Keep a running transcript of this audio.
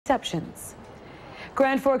exceptions.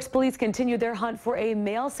 Grand Forks police continue their hunt for a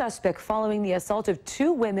male suspect following the assault of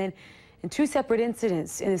 2 women in 2 separate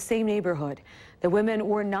incidents in the same neighborhood. The women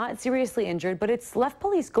were not seriously injured, but it's left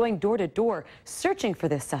police going door to door searching for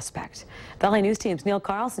this suspect. Valley News Team's Neil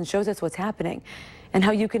Carlson shows us what's happening and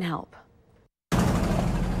how you can help.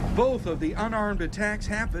 Both of the unarmed attacks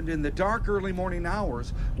happened in the dark early morning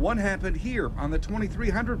hours. One happened here on the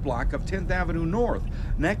 2300 block of 10th Avenue North,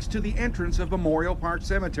 next to the entrance of Memorial Park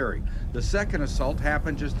Cemetery. The second assault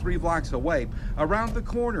happened just 3 blocks away, around the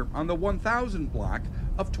corner on the 1000 block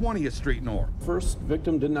of 20th Street North. First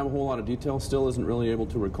victim didn't have a whole lot of detail, still isn't really able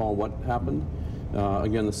to recall what happened.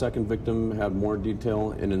 Again, the second victim had more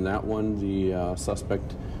detail, and in that one, the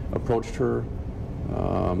suspect approached her,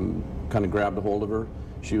 kind of grabbed a hold of her.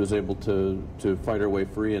 She was able to fight her way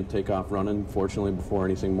free and take off running, fortunately, before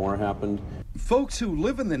anything more happened. Folks who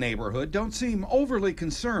live in the neighborhood don't seem overly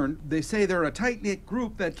concerned. They say they're a tight-knit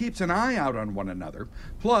group that keeps an eye out on one another.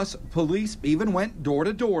 Plus, police even went door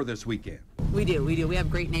to door this weekend. We do. We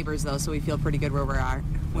have great neighbors, though, so we feel pretty good where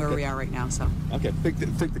we are right now. So. Okay, I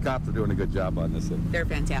think the cops are doing a good job on this. They're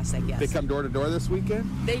fantastic, yes. They come door to door this weekend?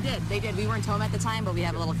 They did. We weren't home at the time, but we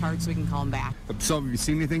have a little card so we can call them back. So have you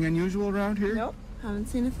seen anything unusual around here? Nope, haven't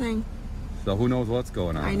seen a thing. So who knows what's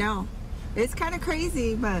going on? I know. It's kind of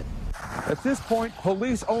crazy, but... At this point,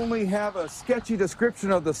 police only have a sketchy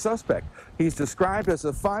description of the suspect. He's described as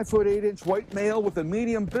a 5'8" white male with a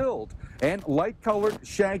medium build and light-colored,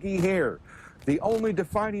 shaggy hair. The only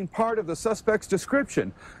defining part of the suspect's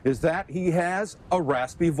description is that he has a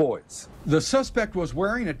raspy voice. The suspect was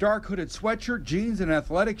wearing a dark hooded sweatshirt, jeans, and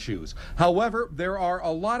athletic shoes. However, there are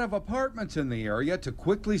a lot of apartments in the area to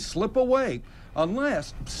quickly slip away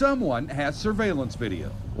unless someone has surveillance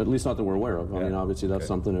video. At least not that we're aware of. I mean, obviously that's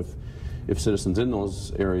something if citizens in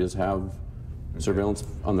those areas have surveillance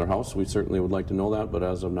on their house, we certainly would like to know that, but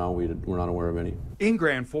as of now, we're not aware of any. In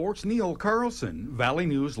Grand Forks, Neil Carlson, Valley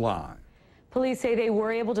News Live. Police say they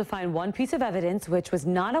were able to find one piece of evidence, which was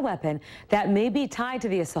not a weapon, that may be tied to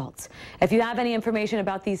the assaults. If you have any information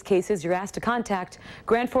about these cases, you're asked to contact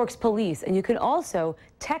Grand Forks Police, and you can also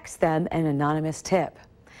text them an anonymous tip.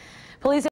 Police